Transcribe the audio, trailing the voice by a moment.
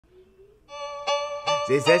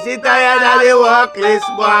She said she tired of the workless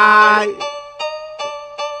boy.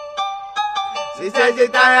 She said she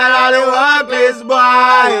tired of the workless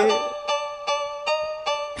boy.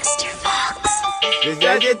 Mr. Fox. She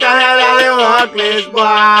said she tired of the workless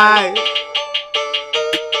boy.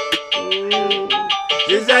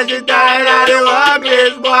 She said she tired of the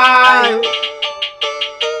workless boy.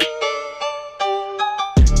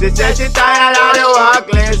 She said she tired of the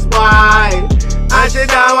workless boy. And she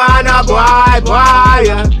don't want no boy.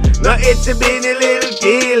 No itsy bitty little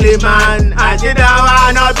teely man. And she don't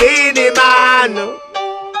want no Beanie man.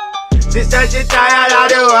 She said she tired of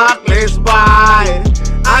the workless boy.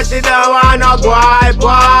 And she don't want no boy.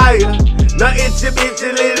 No itsy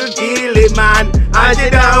bitty little teely man. And she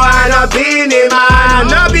don't want no Beanie man.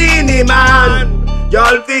 No Beanie man.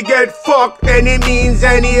 Y'all fi get fucked any means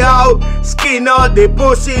anyhow. Skin out the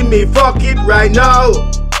pussy, me fuck it right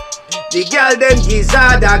now. The girl them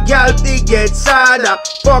gizada, girl fi get sadder.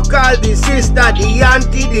 Fuck all the sister, the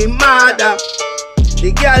auntie, the mother.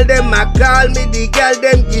 The girl them a call me, the girl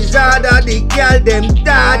them gizada, the girl them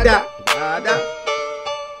dada.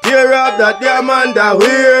 Tear up that damn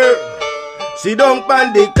underwear. She don't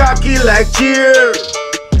pan the cocky like cheer.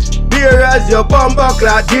 Beer as your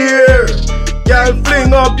bumbuckler dear. Girl,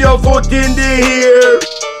 fling up your foot in the air.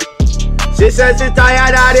 She says she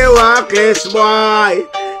tired of the workless boy.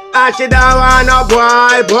 And she don't want no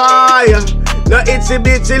boy. No itsy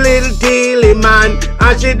bitty little teely man.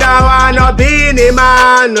 And she don't want no Beanie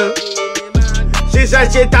man. She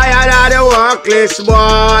says she tired of the workless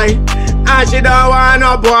boy. And she don't want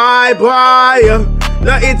no boy.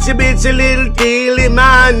 No itsy bitty little teely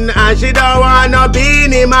man. And she don't want no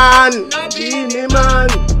Beanie man. No Beanie man.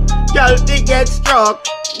 Girl to get struck,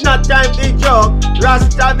 not time to joke.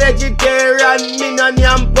 Rasta vegetarian, me no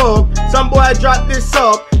yam pork. Some boy drop the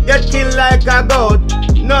soap, get killed like a goat.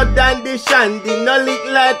 No dandy shandy, no lick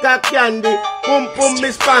like a candy. Pum pum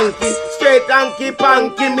me spanky, straight hanky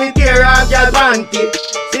panky, me tear a girl panty.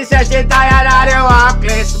 She said she tired of the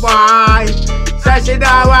workless boy. Said she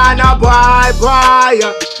don't want no boy.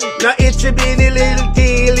 No itsy bitty little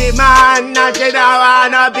teely man. And she don't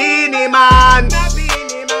want no Beanie man.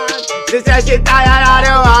 She said she tired of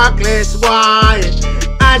the workless boy.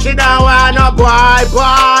 And she don't want no boy.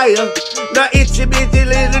 No itsy bitty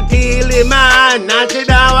little teely man. And she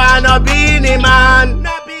don't want no Beanie man.